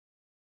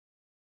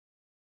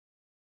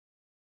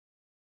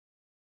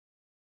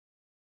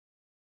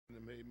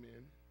him.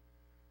 Amen.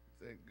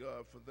 Thank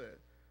God for that.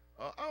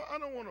 I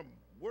don't want to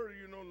worry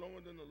you no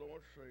longer than the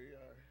Lord say.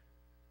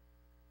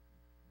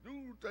 I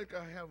do think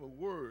I have a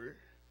word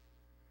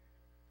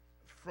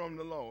from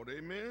the Lord.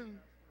 Amen.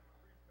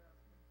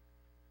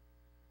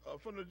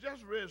 From the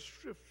just read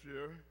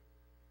scripture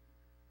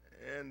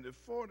and the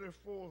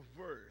 44th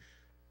verse.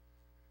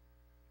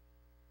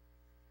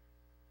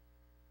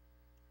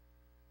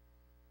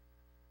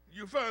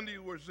 You find these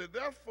words, say,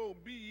 therefore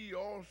be ye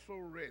also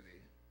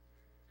ready,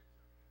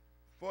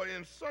 for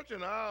in such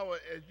an hour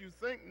as you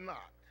think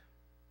not,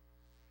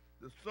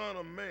 the Son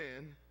of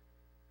Man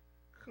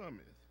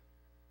cometh.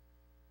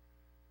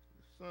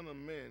 The Son of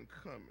Man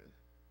cometh.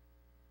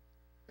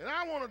 And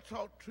I want to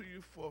talk to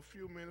you for a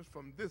few minutes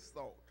from this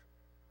thought.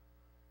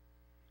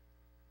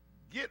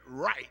 Get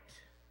right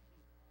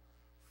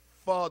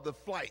for the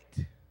flight.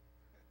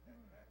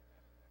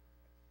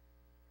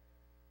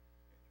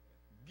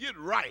 Get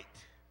right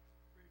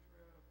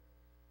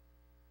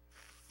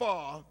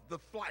for the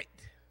flight.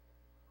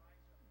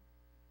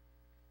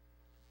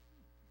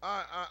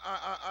 I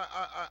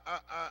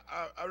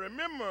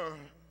remember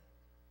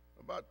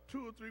about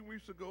 2 or 3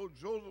 weeks ago,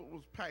 Joseph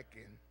was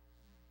packing.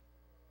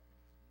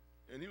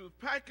 And he was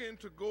packing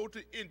to go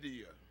to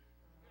India.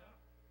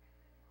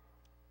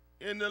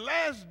 In the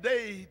last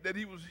day that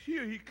he was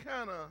here, he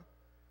kind of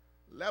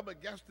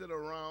flabbergasted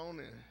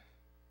around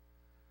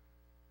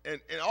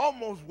and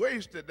almost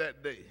wasted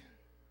that day.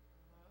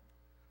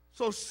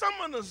 So some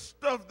of the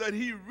stuff that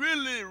he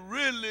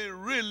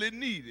really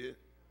needed,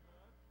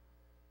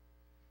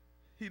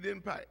 he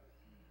didn't pack.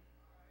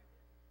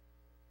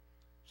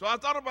 So I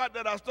thought about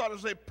that. I started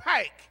to say,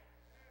 pack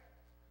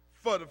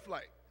for the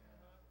flight.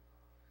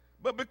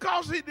 But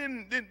because he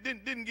didn't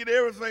get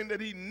everything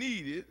that he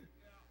needed,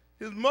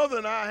 his mother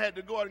and I had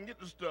to go out and get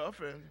the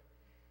stuff,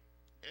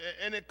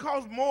 and it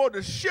cost more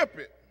to ship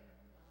it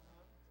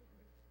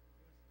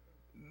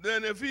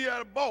than if he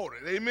had bought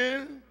it.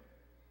 Amen?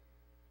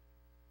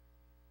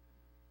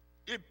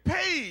 It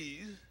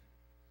pays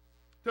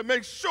to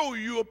make sure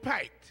you are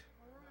packed.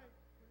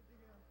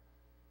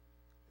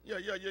 Yeah.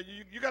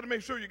 You got to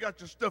make sure you got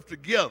your stuff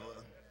together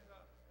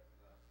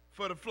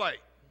for the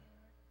flight.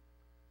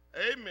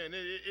 Amen.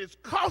 It's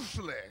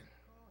costly.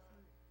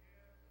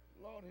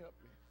 Lord help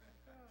me.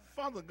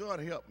 Father God,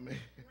 help me.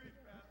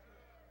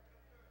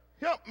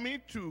 Help me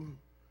to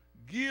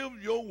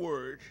give your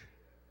word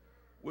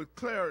with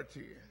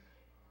clarity.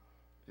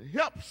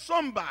 Help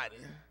somebody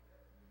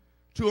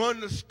to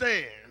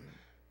understand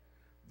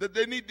that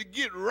they need to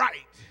get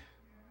right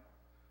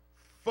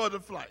for the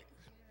flight.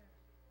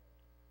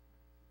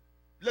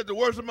 Let the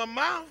words of my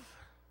mouth,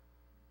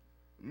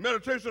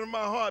 meditation of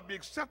my heart be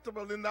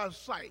acceptable in thy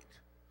sight.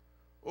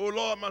 O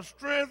Lord, my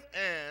strength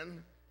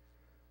and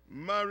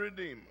my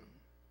Redeemer.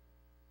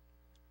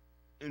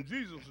 In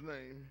Jesus'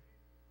 name,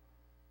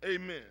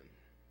 amen.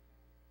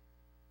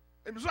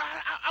 And so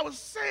I was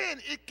saying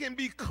it can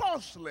be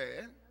costly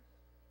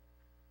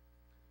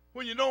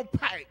when you don't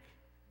pack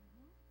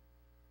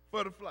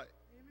for the flight.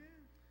 Amen.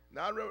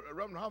 Now,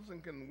 Reverend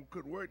Hobson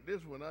could work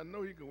this one. I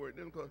know he can work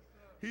this one because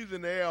he's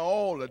in the air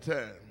all the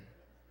time.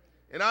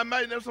 And I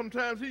might know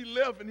sometimes he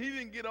left and he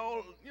didn't get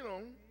all,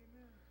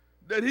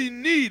 that he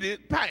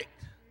needed packed.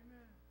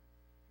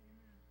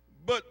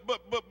 But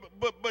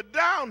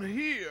down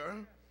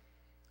here,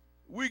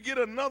 we get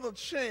another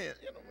chance.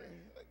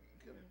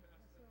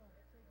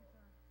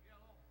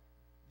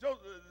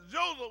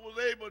 Joseph was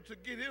able to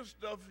get his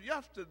stuff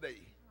yesterday,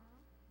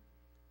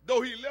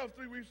 though he left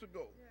 3 weeks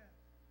ago.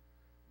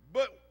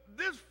 But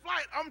this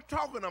flight I'm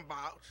talking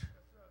about,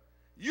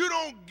 you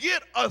don't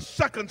get a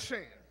second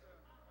chance.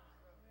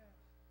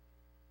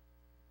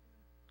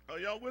 Are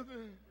y'all with me?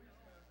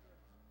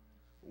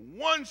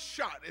 One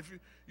shot. If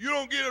you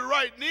don't get it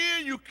right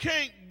then, you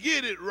can't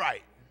get it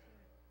right.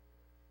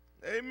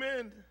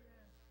 Amen.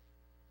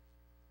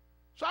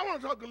 So I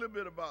want to talk a little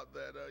bit about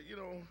that.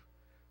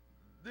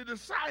 The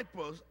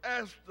disciples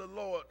asked the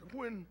Lord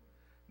when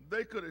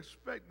they could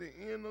expect the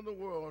end of the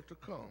world to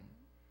come.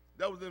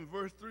 That was in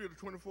verse 3 of the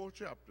 24th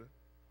chapter.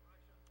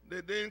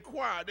 They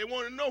inquired. They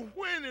want to know,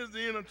 when is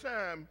the end of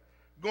time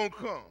going to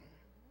come?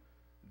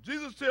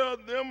 Jesus tells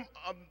them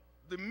of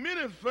the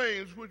many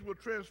things which will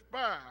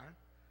transpire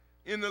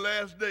in the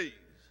last days.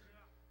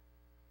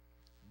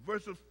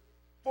 Verses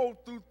 4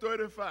 through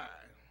 35.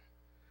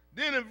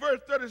 Then in verse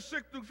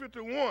 36 through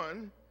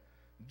 51,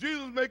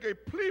 Jesus make a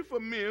plea for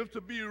men to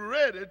be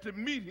ready to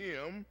meet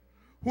him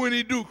when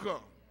he do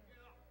come.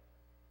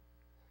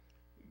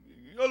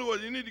 In other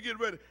words, you need to get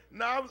ready.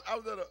 Now, I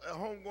was at a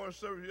homegoing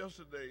service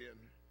yesterday,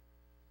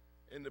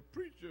 and the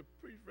preacher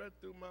preached right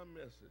through my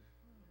message.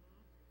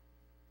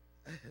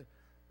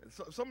 And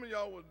so, some of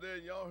y'all was there,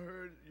 and y'all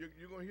heard,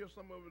 you're going to hear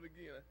some of it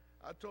again.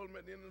 I told him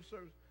at the end of the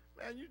service,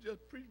 man, you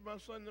just preached my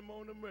Sunday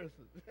morning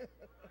message.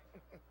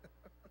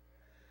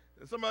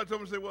 And somebody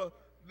told me, say, well,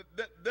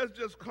 that's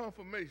just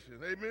confirmation.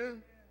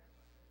 Amen?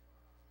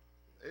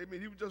 Amen.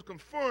 He was just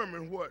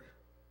confirming what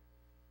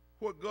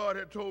God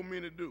had told me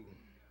to do.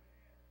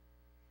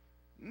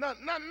 Now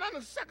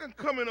the second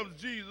coming of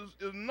Jesus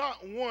is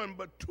not one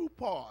but two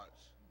parts.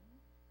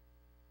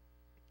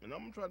 And I'm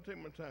going to try to take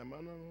my time. I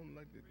don't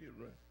like to get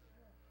right.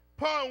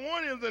 Part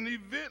one is an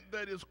event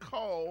that is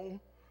called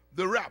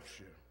the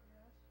rapture.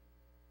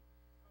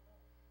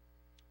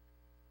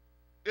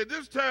 At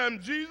this time,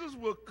 Jesus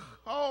will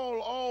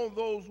call all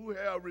those who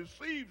have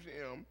received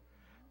him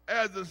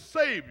as the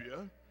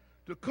Savior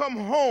to come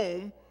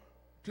home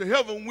to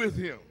heaven with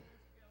him.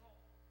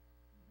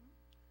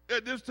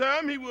 At this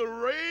time, he will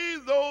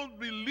raise those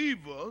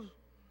believers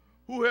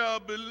who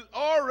have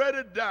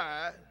already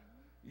died,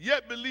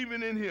 yet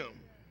believing in him.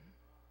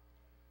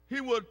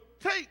 He will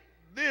take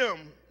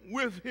them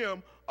with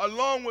him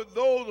along with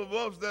those of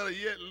us that are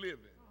yet living.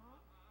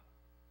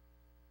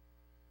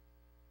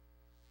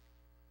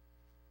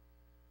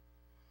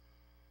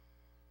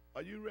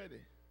 Are you ready?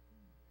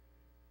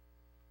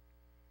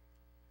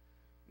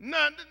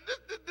 Now,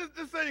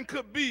 this thing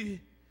could be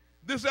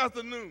this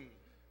afternoon.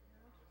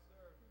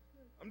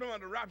 I'm talking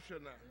about the rapture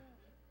now.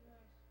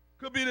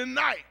 Could be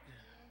tonight.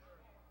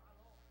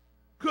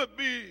 Could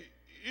be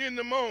in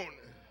the morning.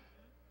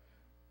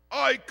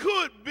 Or it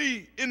could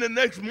be in the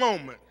next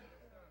moment.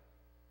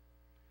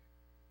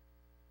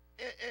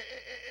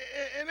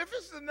 And if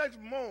it's the next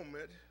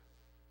moment,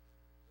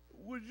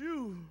 would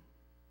you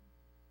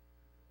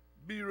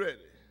be ready?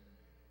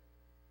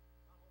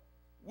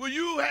 Will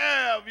you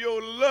have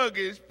your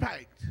luggage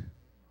packed?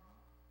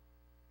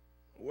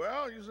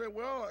 Well, you say,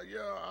 well,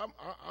 yeah,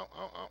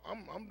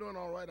 I'm doing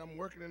all right. I'm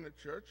working in the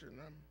church, and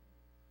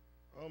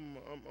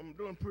I'm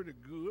doing pretty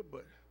good.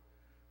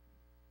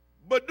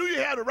 But do you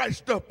have the right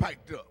stuff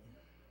packed up?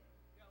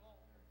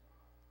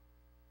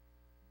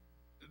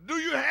 Do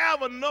you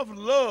have enough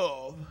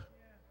love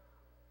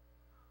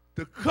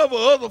to cover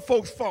other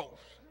folks'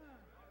 faults?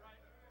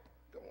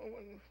 Come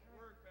on.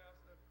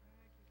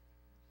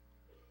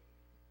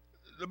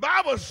 The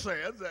Bible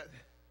says that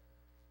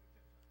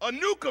a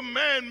new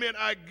commandment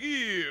I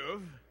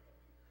give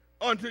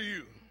unto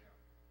you,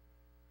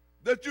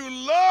 that you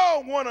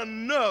love one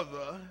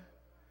another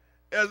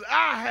as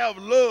I have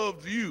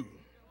loved you.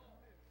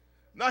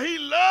 Now, he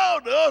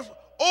loved us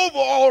over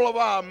all of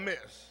our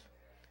mess,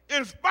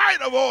 in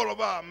spite of all of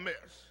our mess.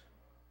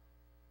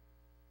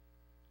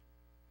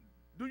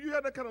 Do you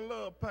have that kind of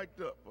love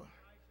packed up?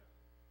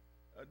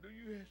 Do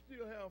you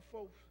still have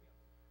folks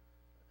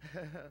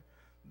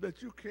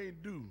that you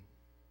can't do?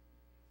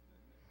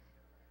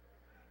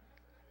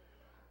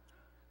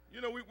 You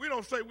know, we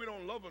don't say we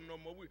don't love them no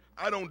more.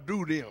 I don't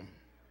do them.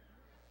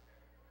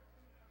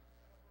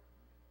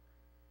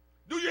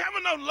 Do you have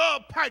enough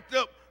love packed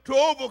up to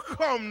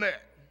overcome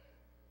that?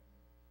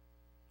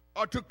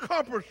 Or to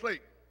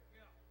compensate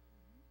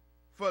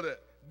for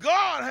that?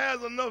 God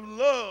has enough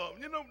love.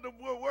 You know, the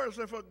word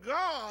says for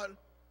God,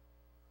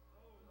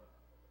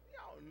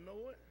 y'all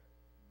know it.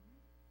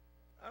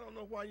 I don't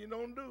know why you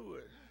don't do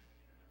it.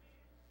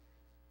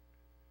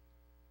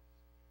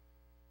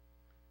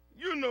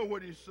 You know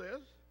what he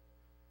says.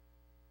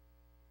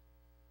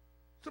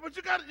 So, but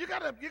you got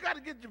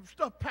to get your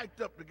stuff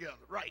packed up together,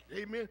 right?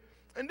 Amen.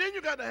 And then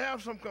you got to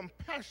have some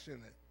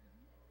compassion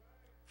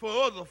for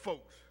other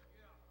folks.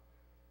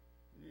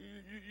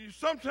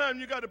 Sometimes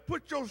you got to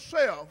put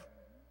yourself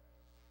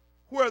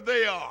where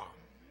they are.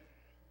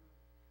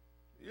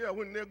 Yeah,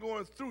 when they're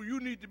going through, you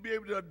need to be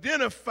able to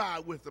identify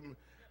with them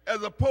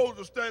as opposed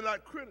to standing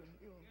like critics.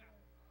 You know.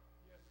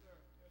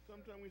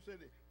 Sometimes we say,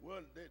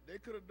 well, they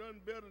could have done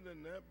better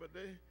than that, but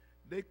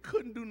they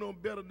couldn't do no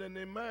better than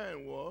their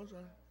mind was.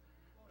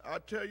 I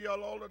tell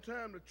y'all all the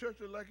time, the church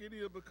is like it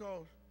is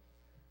because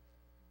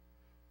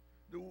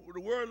the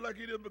world like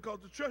it is because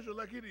the church is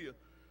like it is.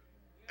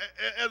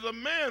 As a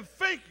man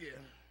thinketh,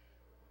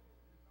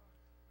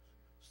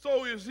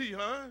 so is he,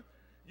 huh?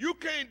 You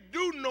can't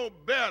do no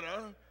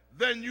better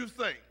than you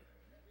think.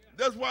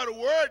 That's why the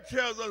word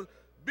tells us,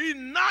 be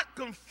not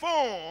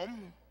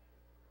conformed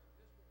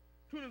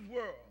to this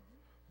world,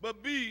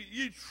 but be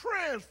ye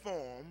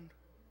transformed.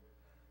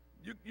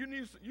 You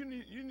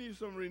need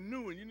some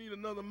renewing. You need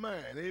another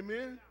mind.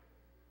 Amen?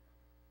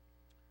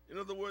 In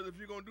other words, if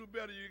you're going to do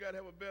better, you got to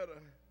have a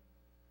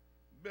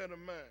better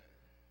mind.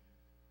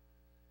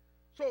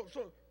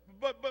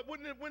 But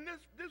when this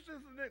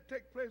incident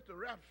takes place, the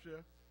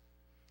rapture,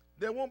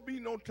 there won't be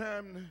no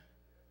time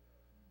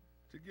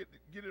to get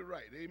it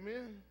right.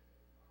 Amen?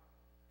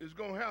 It's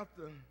going to have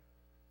to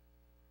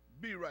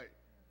be right.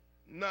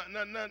 Now,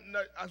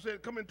 I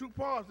said come in two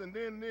parts, and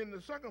then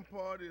the second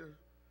part is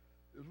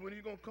when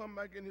he's going to come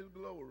back in his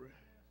glory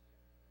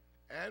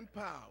and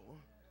power.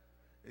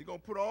 He's going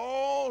to put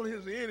all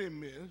his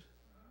enemies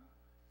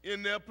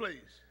in their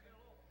place.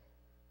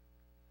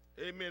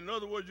 Amen. In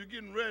other words, you're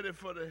getting ready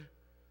for the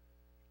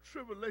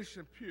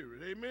tribulation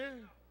period.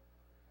 Amen.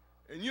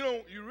 And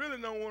you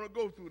really don't want to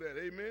go through that.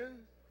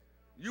 Amen.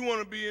 You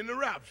want to be in the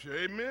rapture.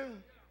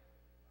 Amen.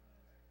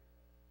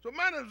 So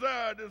my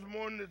desire this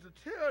morning is to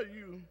tell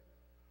you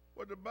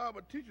what the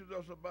Bible teaches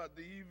us about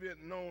the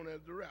event known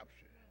as the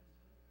rapture.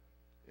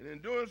 And in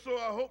doing so,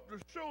 I hope to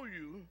show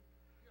you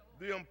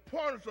the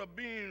importance of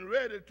being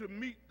ready to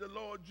meet the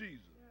Lord Jesus.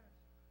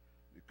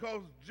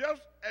 Because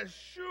just as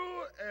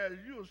sure as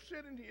you are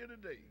sitting here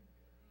today,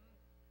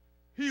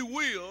 he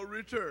will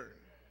return.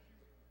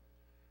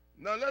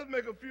 Now let's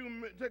take a few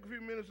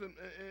minutes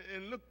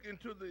and look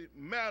into the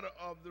matter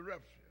of the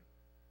rapture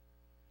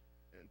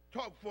and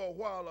talk for a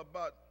while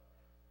about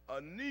a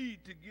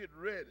need to get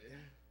ready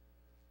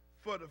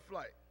for the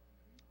flight.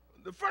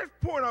 The first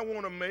point I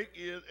want to make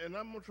is, and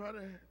I'm going to try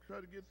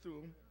to get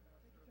through them.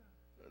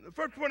 The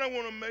first point I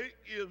want to make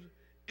is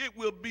it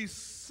will be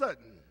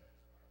sudden.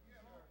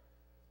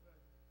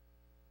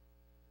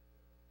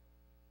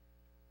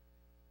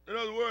 In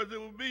other words, it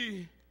will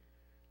be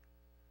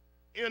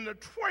in the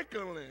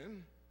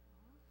twinkling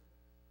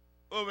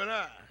of an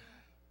eye.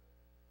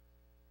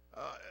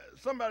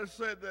 Somebody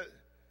said that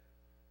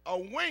a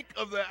wink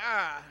of the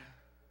eye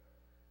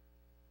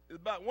is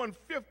about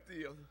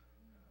 1/50th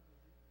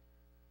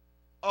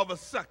of a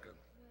second.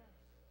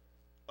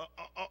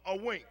 A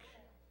wink.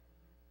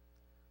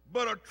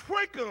 But a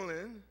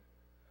twinkling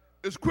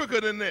is quicker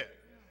than that.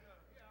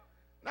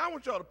 Now I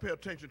want y'all to pay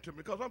attention to me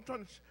because I'm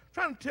trying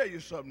to tell you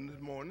something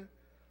this morning.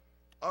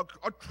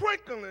 A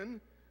twinkling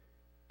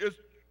is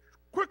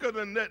quicker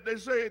than that. They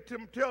say,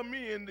 tell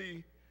me in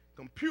the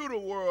computer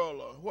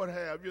world or what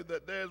have you,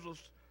 that there's a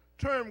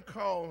term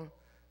called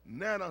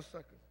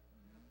nanosecond.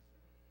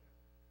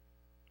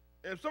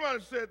 And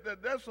somebody said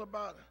that that's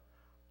about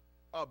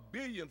a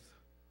billionth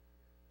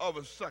of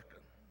a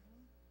second.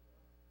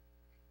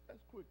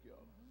 That's quick, y'all.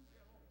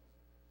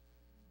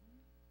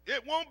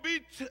 It won't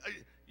be,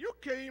 you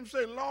can't even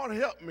say, Lord,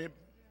 help me.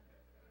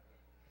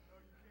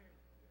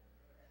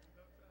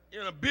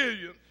 In a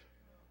billionth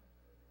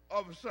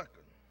of a second.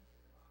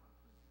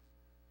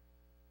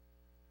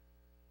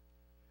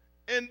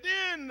 And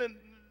then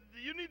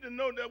you need to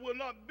know there will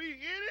not be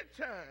any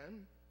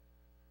time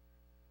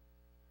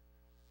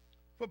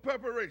for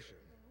preparation.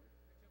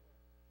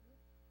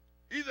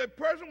 Either a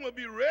person will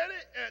be ready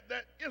at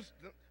that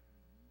instant,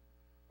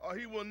 or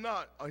he will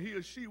not, or he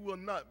or she will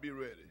not be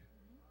ready.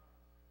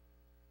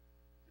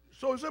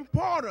 So it's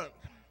important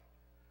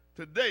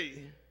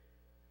today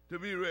to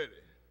be ready.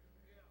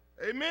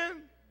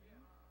 Amen?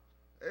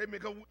 Amen.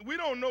 Because we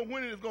don't know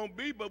when it's going to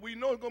be, but we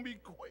know it's going to be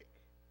quick.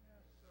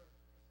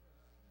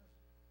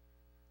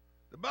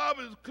 The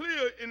Bible is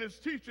clear in its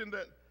teaching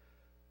that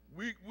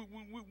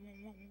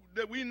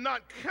we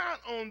not count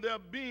on there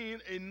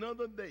being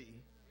another day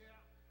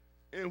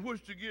in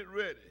which to get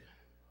ready.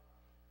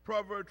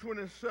 Proverbs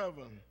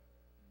 27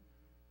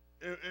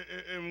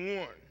 and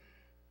 1.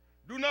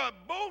 Do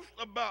not boast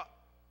about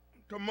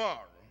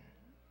tomorrow,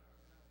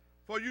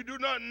 for you do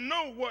not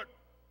know what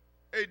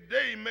a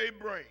day may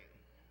bring.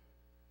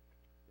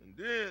 And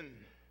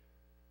then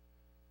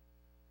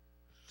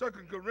 2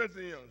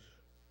 Corinthians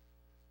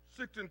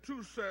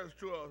 6:2 says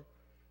to us,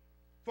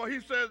 for he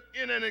says,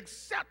 in an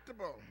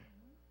acceptable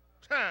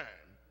time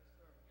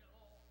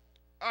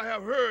I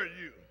have heard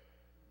you.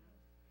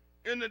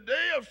 In the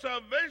day of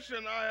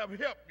salvation I have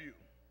helped you.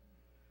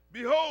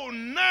 Behold,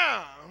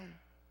 now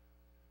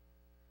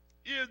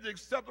is the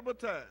acceptable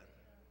time.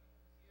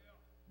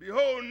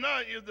 Behold, now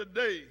is the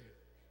day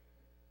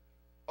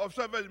of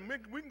salvation.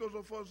 We can go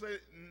so far as to say,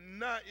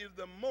 now is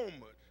the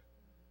moment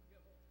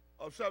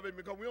of salvation,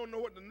 because we don't know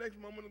what the next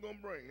moment is going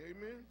to bring.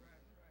 Amen?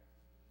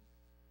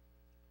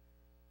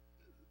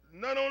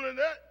 Not only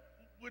that,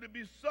 will it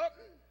be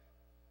sudden,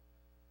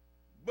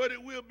 but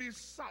it will be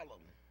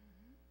solemn.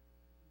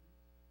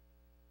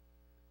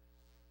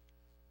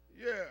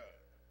 Yeah.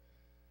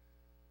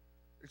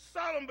 It's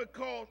solemn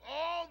because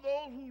all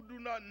those who do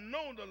not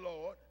know the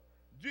Lord,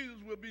 Jesus,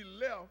 will be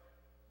left,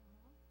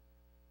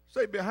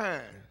 say,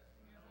 behind.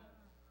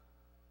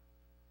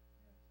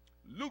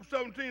 Luke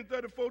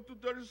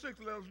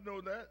 17:34-36 let us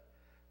know that.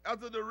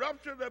 After the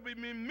rapture, there will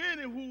be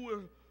many who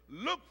will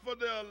look for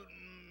their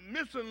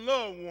missing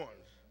loved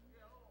ones,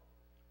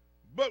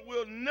 but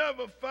will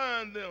never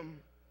find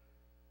them,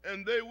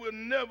 and they will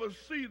never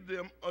see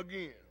them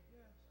again.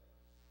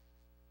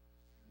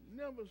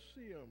 Never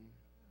see them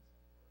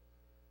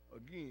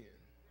again.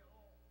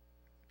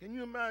 Can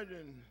you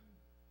imagine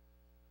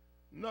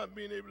not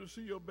being able to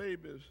see your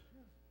babies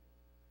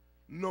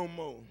no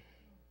more?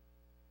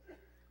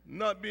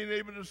 Not being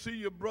able to see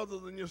your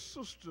brothers and your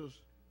sisters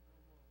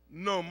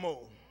no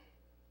more.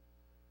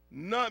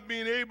 Not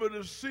being able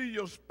to see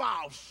your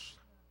spouse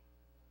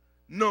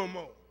no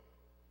more.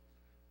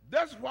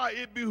 That's why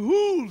it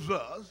behooves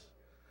us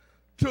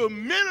to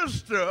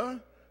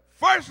minister,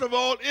 first of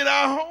all, in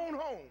our own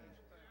homes.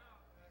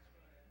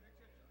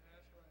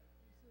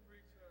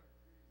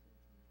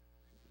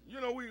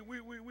 You know,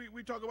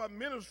 we talk about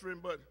ministering,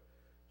 but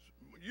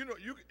you know,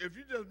 if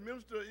you just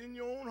minister in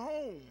your own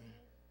home,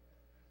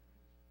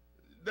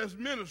 that's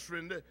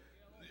ministering.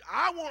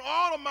 I want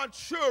all of my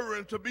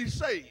children to be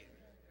saved.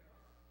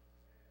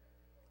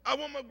 I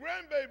want my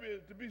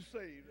grandbaby to be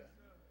saved.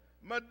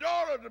 My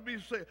daughter to be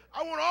saved.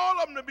 I want all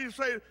of them to be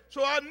saved.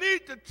 So I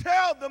need to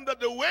tell them that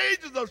the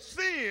wages of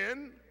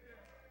sin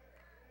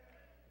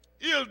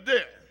is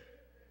death,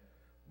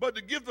 but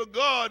the gift of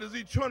God is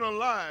eternal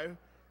life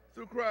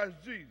through Christ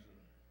Jesus.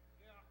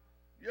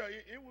 Yeah,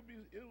 it will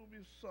be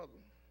southern.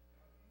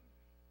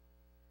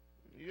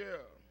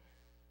 Yeah.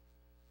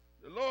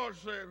 The Lord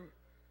said,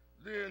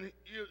 then,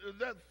 is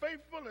that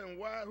faithful and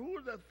wise? Who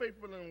is that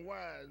faithful and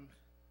wise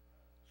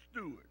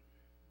steward,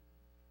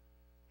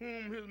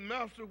 whom his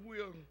master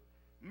will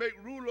make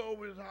ruler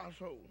over his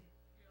household,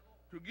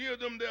 to give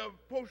them their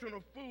portion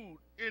of food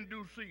in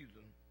due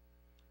season?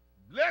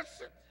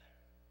 Blessed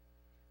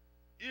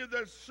is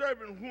that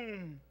servant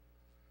whom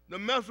the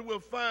master will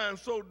find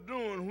so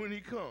doing when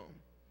he comes.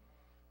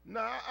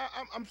 Now,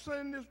 I'm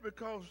saying this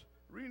because,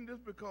 reading this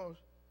because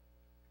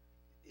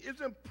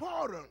it's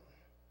important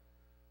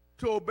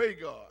to obey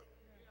God.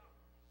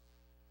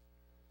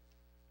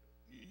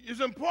 It's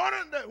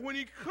important that when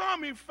he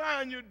come, he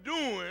find you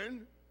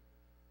doing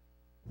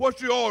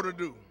what you ought to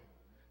do.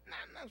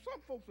 Now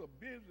some folks are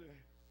busy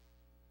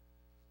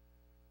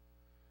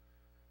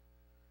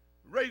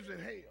raising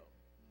hell.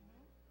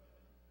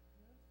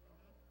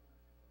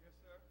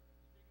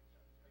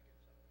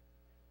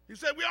 He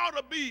said we ought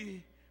to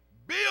be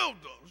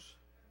builders,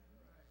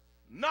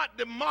 not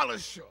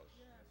demolishers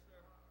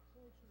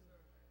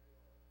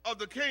of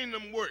the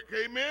kingdom work.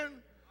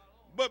 Amen?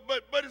 But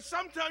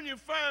sometimes you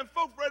find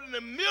folks right in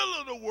the middle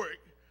of the work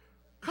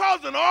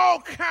causing all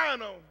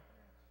kind of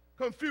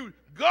confusion.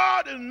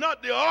 God is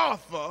not the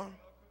author.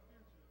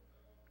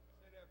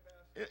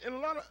 And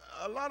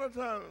a lot of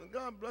times,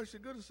 God bless you.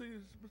 Good to see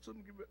you.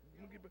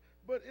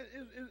 But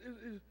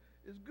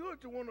it's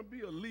good to want to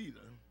be a leader.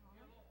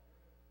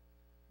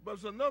 But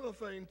it's another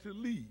thing to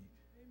lead.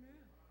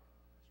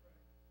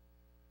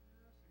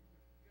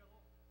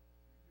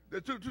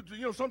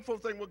 Some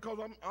folks think, well, because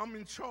I'm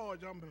in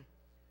charge,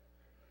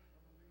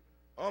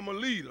 I'm a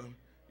leader.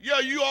 Yeah,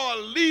 you are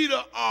a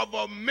leader of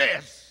a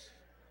mess.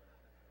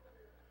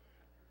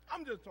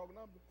 I'm just talking.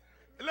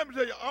 And let me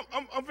tell you,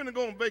 I'm finna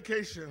go on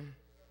vacation.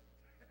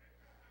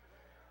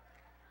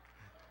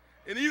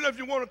 And even if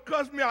you want to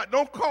cuss me out,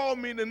 don't call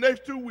me in the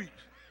next 2 weeks.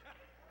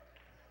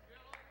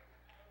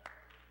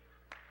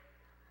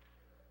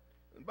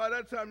 And by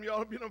that time,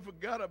 y'all be done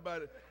forgot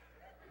about it.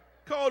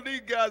 Call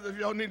these guys if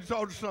y'all need to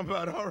talk to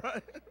somebody, all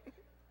right?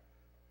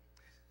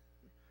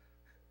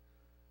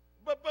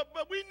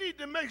 But we need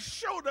to make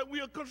sure that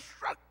we are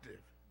constructive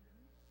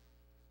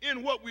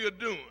in what we are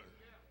doing.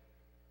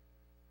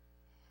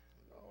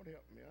 Lord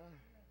help me.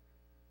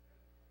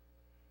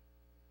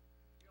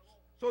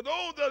 So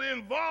those that are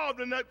involved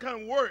in that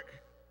kind of work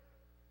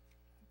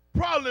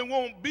probably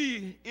won't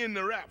be in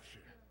the rapture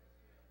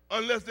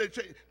unless they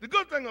change. The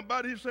good thing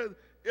about it, he says,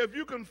 if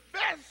you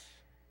confess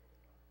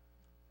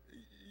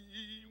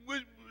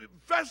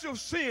your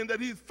sin, that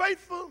he's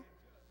faithful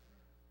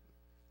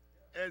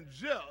and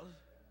just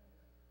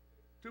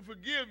to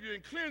forgive you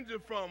and cleanse you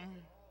from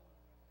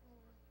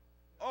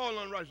all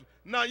unrighteousness.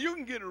 Now you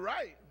can get it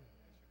right,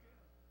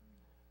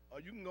 or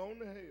you can go on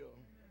to hell.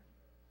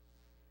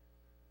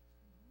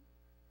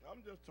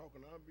 I'm just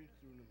talking. I'll be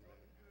through in a minute.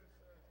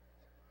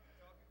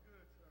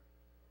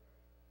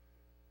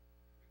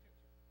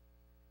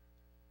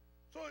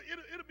 So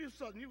it'll be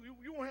something.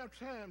 You won't have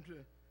time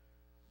to.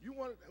 You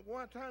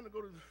want time to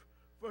go to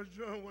 1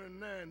 John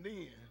 1:9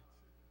 then,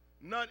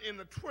 not in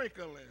the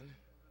twinkling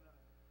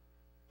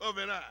of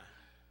an eye.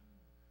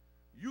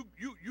 You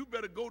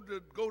better go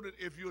to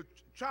if you're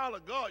a child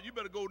of God, you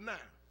better go now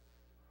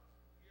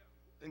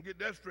and get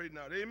that straightened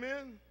out.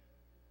 Amen.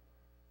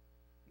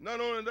 Not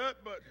only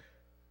that, but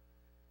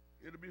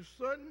it'll be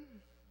sudden,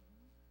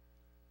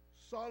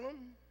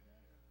 solemn,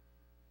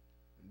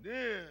 and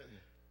then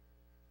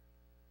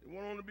it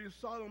won't only be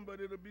solemn, but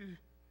it'll be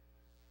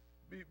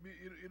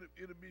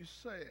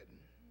sad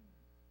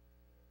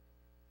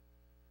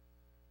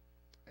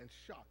and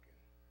shocking.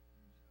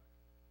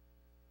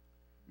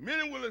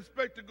 Many will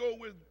expect to go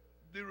with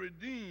the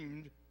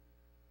redeemed,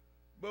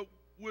 but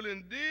will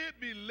indeed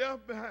be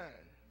left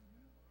behind.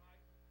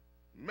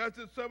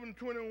 Matthew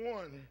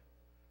 7:21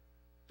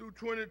 through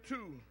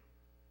 22.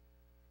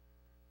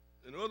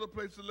 In other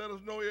places, let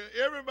us know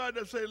everybody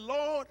that say,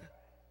 Lord,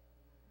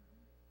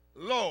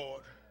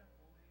 Lord,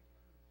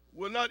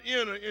 will not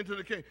enter into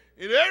the kingdom.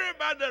 And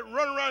everybody that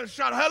run around and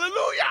shout,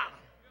 hallelujah,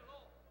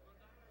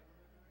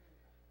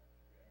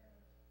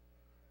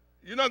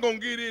 you're not going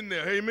to get in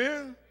there.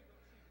 Amen?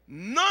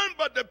 None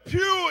but the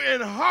pure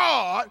in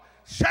heart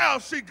shall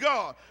see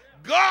God.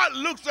 God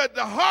looks at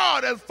the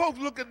heart as folks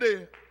look at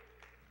their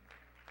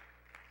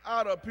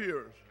outer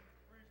appearance.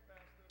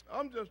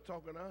 I'm just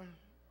talking.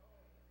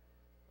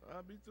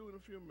 I'll be through in a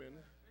few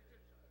minutes.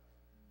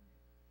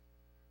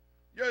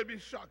 Yeah, it'll be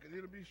shocking.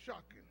 It'll be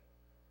shocking.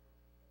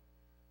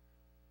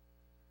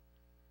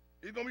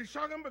 It's going to be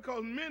shocking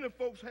because many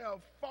folks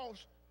have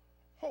false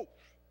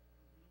hopes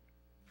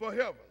for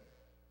heaven.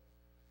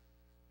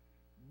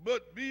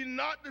 But be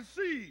not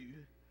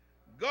deceived.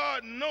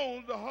 God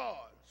knows the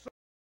heart.